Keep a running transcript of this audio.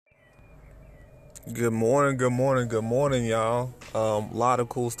Good morning, good morning, good morning, y'all. A lot of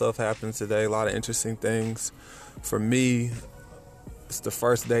cool stuff happened today, a lot of interesting things. For me, it's the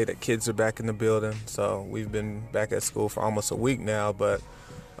first day that kids are back in the building. So we've been back at school for almost a week now, but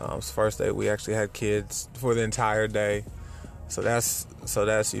it's the first day we actually had kids for the entire day. So that's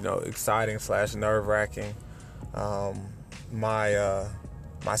exciting slash nerve wracking. My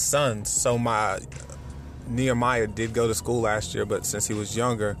sons, so my Nehemiah did go to school last year, but since he was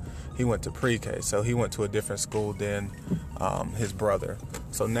younger, he went to pre-K. So he went to a different school than his brother.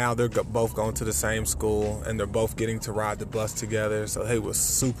 So now they're both going to the same school, and they're both getting to ride the bus together. So he was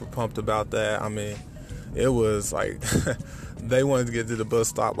super pumped about that. I mean, it was like they wanted to get to the bus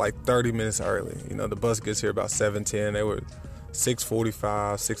stop like 30 minutes early. You know, the bus gets here about 7:10. They were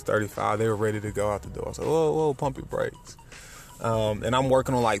 6:45, 6:35. They were ready to go out the door. So whoa, pump your brakes. And I'm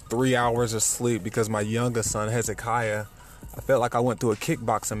working on like 3 hours of sleep because my youngest son, Hezekiah, I felt like I went through a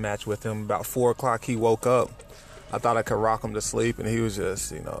kickboxing match with him. About 4 o'clock, he woke up. I thought I could rock him to sleep, and he was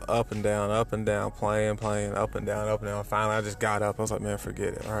just, up and down, playing, up and down. Finally, I just got up. I was like, man,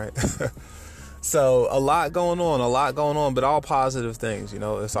 forget it, all right? So a lot going on, but all positive things.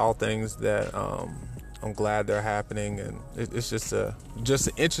 It's all things that I'm glad they're happening, and it's just an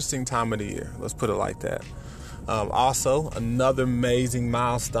interesting time of the year. Let's put it like that. Also, another amazing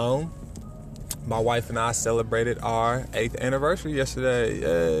milestone. My wife and I celebrated our 8th anniversary yesterday.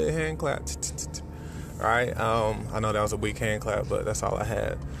 Yay, hand clap. All right. I know that was a weak hand clap, but that's all I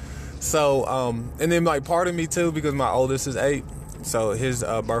had. So, and then like part of me too, because my oldest is 8. So his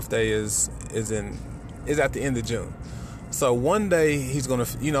birthday is at the end of June. So one day he's going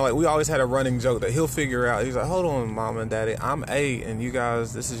to, like we always had a running joke that he'll figure out. He's like, hold on, mom and daddy, I'm 8 and you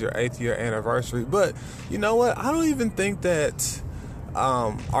guys, this is your 8th year anniversary. But you know what? I don't even think that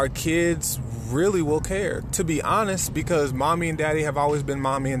our kids really will care, to be honest, because mommy and daddy have always been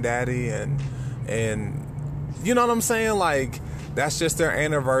mommy and daddy, and you know what I'm saying? Like, that's just their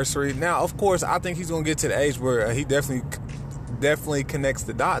anniversary. Now, of course, I think he's going to get to the age where he definitely connects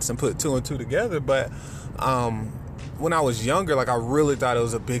the dots and put 2 and 2 together. But when I was younger, like, I really thought it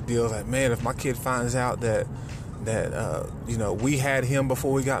was a big deal. I was like, man, if my kid finds out that we had him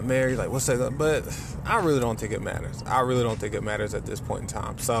before we got married, like, what's that? But I really don't think it matters. I really don't think it matters at this point in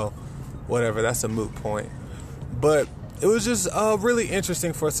time. So whatever, that's a moot point. But it was just really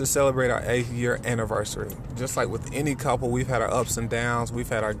interesting for us to celebrate our 8th year anniversary. Just like with any couple, we've had our ups and downs. We've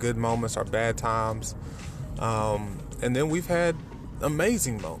had our good moments, our bad times. And then we've had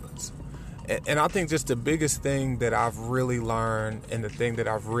amazing moments. And I think just the biggest thing that I've really learned, and the thing that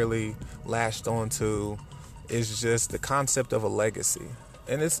I've really lashed onto, is just the concept of a legacy.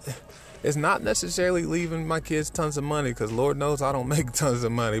 And it's not necessarily leaving my kids tons of money, because Lord knows I don't make tons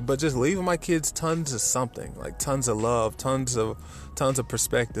of money, but just leaving my kids tons of something, like tons of love, tons of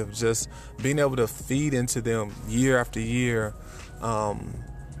perspective, just being able to feed into them year after year,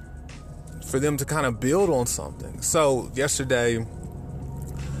 for them to kind of build on something. So yesterday,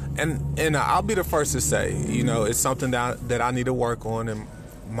 and I'll be the first to say, it's something that I need to work on, and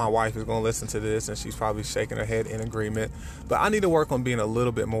my wife is going to listen to this and she's probably shaking her head in agreement, but I need to work on being a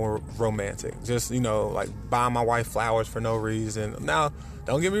little bit more romantic. Just, like buying my wife flowers for no reason. Now,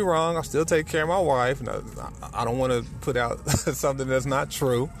 don't get me wrong, I still take care of my wife. No, I don't want to put out something that's not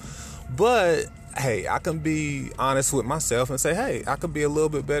true, but hey, I can be honest with myself and say, hey, I could be a little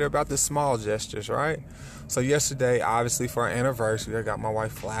bit better about the small gestures, right? So yesterday, obviously for our anniversary, I got my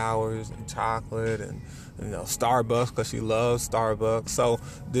wife flowers and chocolate and Starbucks, because she loves Starbucks. So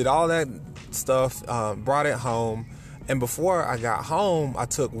did all that stuff, brought it home, and before I got home, I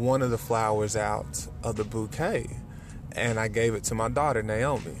took one of the flowers out of the bouquet and I gave it to my daughter,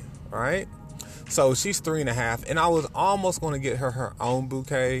 Naomi, right? So she's 3.5, and I was almost going to get her own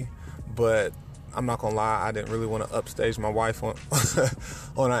bouquet, but I'm not gonna lie, I didn't really want to upstage my wife on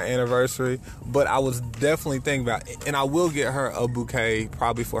on our anniversary. But I was definitely thinking about it, and I will get her a bouquet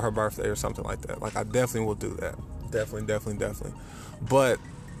probably for her birthday or something like that. Like, I definitely will do that. Definitely. But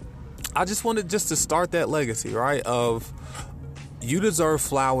I just wanted to start that legacy, right? Of, you deserve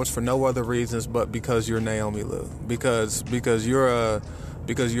flowers for no other reasons but because you're Naomi Lou. Because you're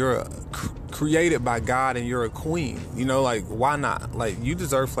created by God and you're a queen. Like, why not? Like, you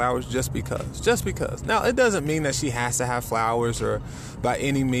deserve flowers just because. Now, it doesn't mean that she has to have flowers, or by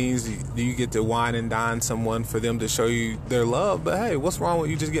any means do you get to wine and dine someone for them to show you their love. But hey, what's wrong with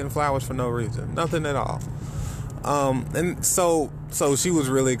you just getting flowers for no reason? Nothing at all. And so she was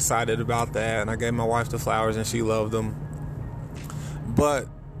really excited about that, and I gave my wife the flowers and she loved them. But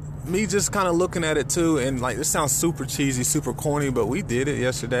me just kind of looking at it too, and like, this sounds super cheesy, super corny, but we did it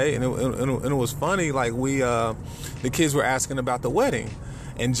yesterday, and it was funny. Like, the kids were asking about the wedding,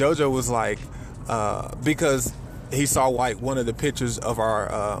 and JoJo was like, because he saw like one of the pictures of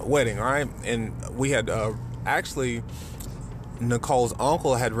our wedding, right? And we had actually, Nicole's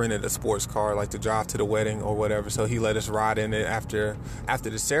uncle had rented a sports car, like to drive to the wedding or whatever. So he let us ride in it after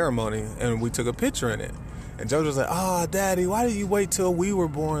the ceremony, and we took a picture in it. And Jojo was like, "Oh, Daddy, why did you wait till we were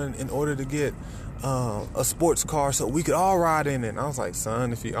born in order to get a sports car so we could all ride in it?" And I was like,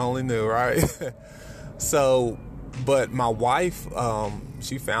 "Son, if you only knew, right?" So, but my wife,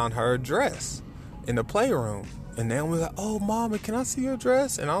 she found her dress in the playroom, and Naomi was like, "Oh, Mama, can I see your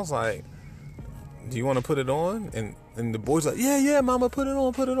dress?" And I was like, "Do you want to put it on?" And the boys like, "Yeah, Mama, put it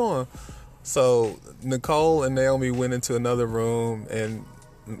on." So Nicole and Naomi went into another room, and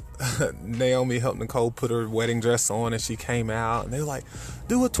Naomi helped Nicole put her wedding dress on, and she came out, and they were like,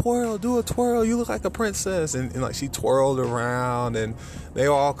 do a twirl, you look like a princess. And like she twirled around, and they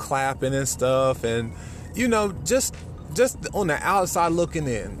were all clapping and stuff. And just on the outside looking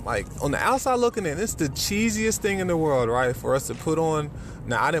in, it's the cheesiest thing in the world, right? For us to put on.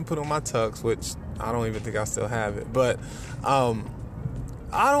 Now, I didn't put on my tux, which I don't even think I still have it, but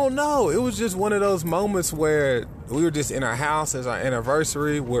I don't know. It was just one of those moments where we were just in our house. It's our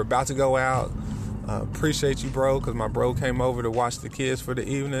anniversary. We're about to go out. Appreciate you, bro, because my bro came over to watch the kids for the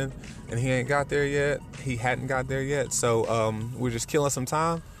evening, and he hadn't got there yet. So we're just killing some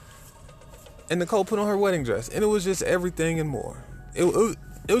time. And Nicole put on her wedding dress, and it was just everything and more.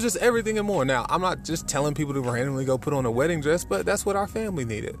 It was just everything and more. Now, I'm not just telling people to randomly go put on a wedding dress, but that's what our family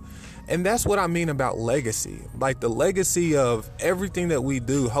needed. And that's what I mean about legacy. Like the legacy of everything that we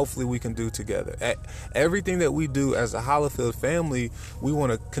do, hopefully we can do together. Everything that we do as a Hollowfield family, we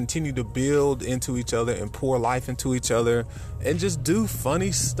want to continue to build into each other and pour life into each other and just do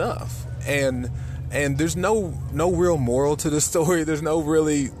funny stuff. And there's no real moral to the story. There's no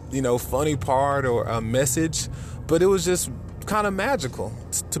really, funny part or a message, but it was just kind of magical.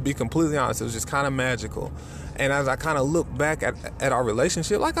 To be completely honest, it was just kind of magical. And as I kind of look back at our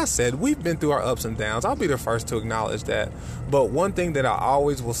relationship, like I said, we've been through our ups and downs. I'll be the first to acknowledge that. But one thing that I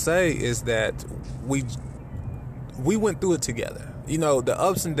always will say is that we went through it together. The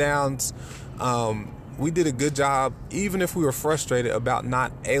ups and downs, we did a good job, even if we were frustrated, about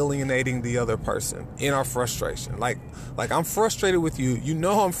not alienating the other person in our frustration. Like I'm frustrated with you.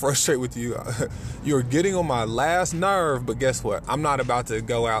 I'm frustrated with you. You're getting on my last nerve, but guess what? I'm not about to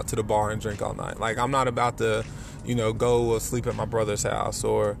go out to the bar and drink all night. Like I'm not about to, go sleep at my brother's house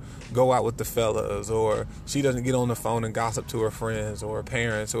or go out with the fellas, or she doesn't get on the phone and gossip to her friends or her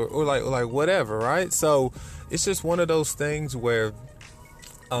parents or like whatever, right? So it's just one of those things where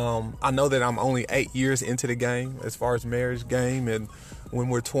I know that I'm only 8 years into the game as far as marriage game, and when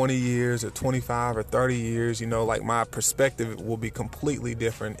we're 20 years or 25 or 30 years, my perspective will be completely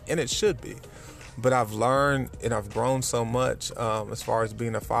different, and it should be. But I've learned and I've grown so much as far as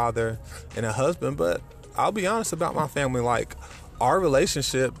being a father and a husband. But I'll be honest about my family, like our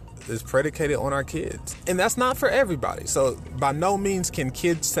relationship is predicated on our kids, and that's not for everybody. So by no means can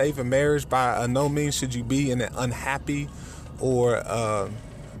kids save a marriage. By no means should you be in an unhappy or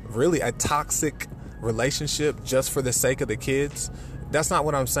really a toxic relationship just for the sake of the kids. That's not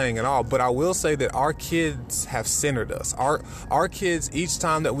what I'm saying at all. But I will say that our kids have centered us. Our kids, each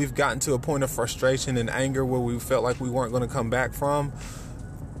time that we've gotten to a point of frustration and anger where we felt like we weren't going to come back from,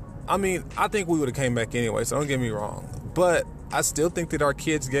 I think we would have came back anyway, so don't get me wrong. But I still think that our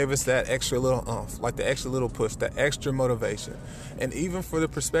kids gave us that extra little oomph, like the extra little push, that extra motivation. And even for the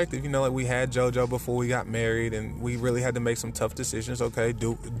perspective, like we had JoJo before we got married, and we really had to make some tough decisions. Okay,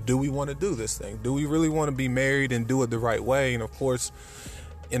 do we want to do this thing? Do we really want to be married and do it the right way? And of course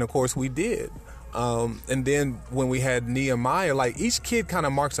we did. And then when we had Nehemiah, like each kid kind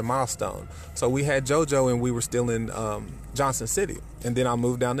of marks a milestone. So we had JoJo and we were still in Johnson City. And then I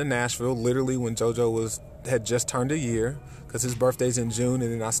moved down to Nashville literally when JoJo had just turned a year, because his birthday's in June,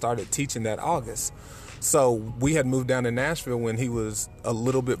 and then I started teaching that August. So we had moved down to Nashville when he was a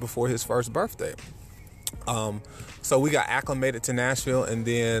little bit before his first birthday. So we got acclimated to Nashville, and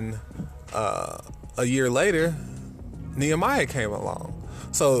then a year later, Nehemiah came along.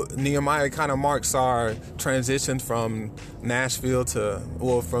 So Nehemiah kind of marks our transition from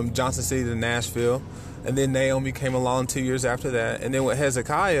from Johnson City to Nashville. And then Naomi came along 2 years after that. And then with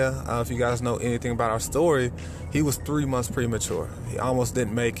Hezekiah, if you guys know anything about our story, he was 3 months premature. He almost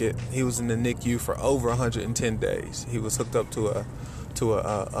didn't make it. He was in the NICU for over 110 days. He was hooked up to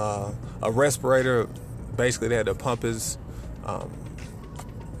a respirator. Basically, they had to pump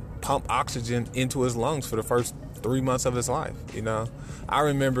oxygen into his lungs for the first 3 months of his life. I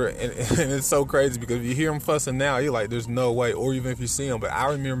remember, and it's so crazy because if you hear him fussing now, you're like, there's no way, or even if you see him. But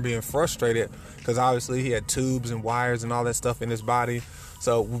I remember being frustrated because obviously he had tubes and wires and all that stuff in his body.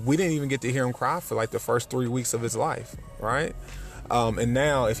 So we didn't even get to hear him cry for like the first 3 weeks of his life, right? And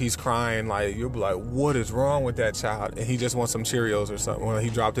now if he's crying, like, you'll be like, what is wrong with that child? And he just wants some Cheerios or something. Well, he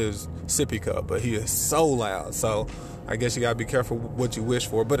dropped his sippy cup, but he is so loud. So I guess you gotta be careful what you wish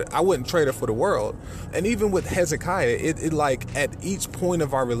for. But I wouldn't trade it for the world. And even with Hezekiah, it like at each point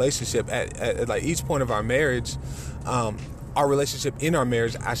of our relationship, at like each point of our marriage, our relationship in our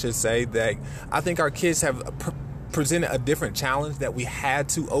marriage, I should say, that I think our kids have presented a different challenge that we had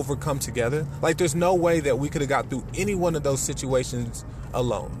to overcome together. Like, there's no way that we could have got through any one of those situations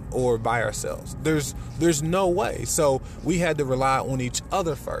alone or by ourselves. There's no way. So we had to rely on each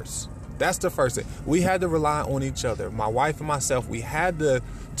other first. That's the first thing. We had to rely on each other. My wife and myself, we had to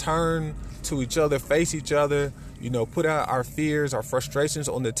turn to each other, face each other, put out our fears, our frustrations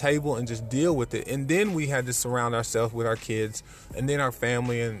on the table and just deal with it. And then we had to surround ourselves with our kids and then our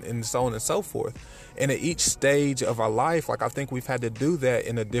family and so on and so forth. And at each stage of our life, like, I think we've had to do that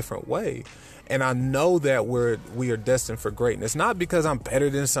in a different way. And I know that we are destined for greatness, not because I'm better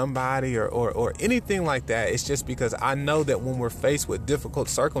than somebody or anything like that. It's just because I know that when we're faced with difficult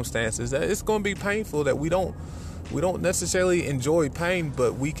circumstances, that it's going to be painful, that we don't necessarily enjoy pain,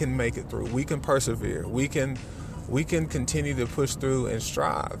 but we can make it through. We can persevere. We can continue to push through and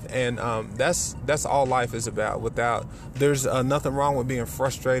strive. And that's all life is about. There's nothing wrong with being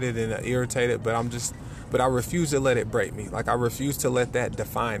frustrated and irritated, but I refuse to let it break me. Like, I refuse to let that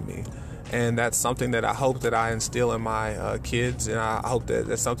define me. And that's something that I hope that I instill in my kids, and I hope that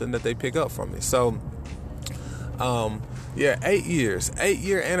that's something that they pick up from me. So, 8 years,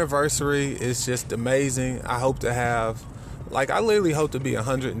 8-year anniversary is just amazing. I hope to have, I literally hope to be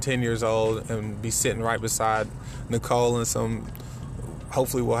 110 years old and be sitting right beside Nicole and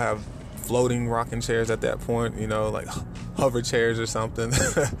hopefully we'll have floating rocking chairs at that point, like hover chairs or something,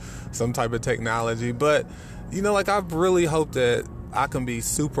 some type of technology. But, I really hope that I can be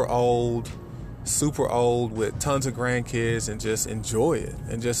super old with tons of grandkids and just enjoy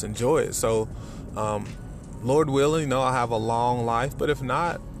it. So, Lord willing, I'll have a long life. But if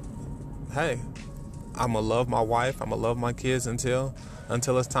not, hey, I'm going to love my wife. I'm going to love my kids until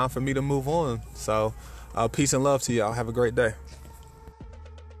it's time for me to move on. So, peace and love to y'all. Have a great day.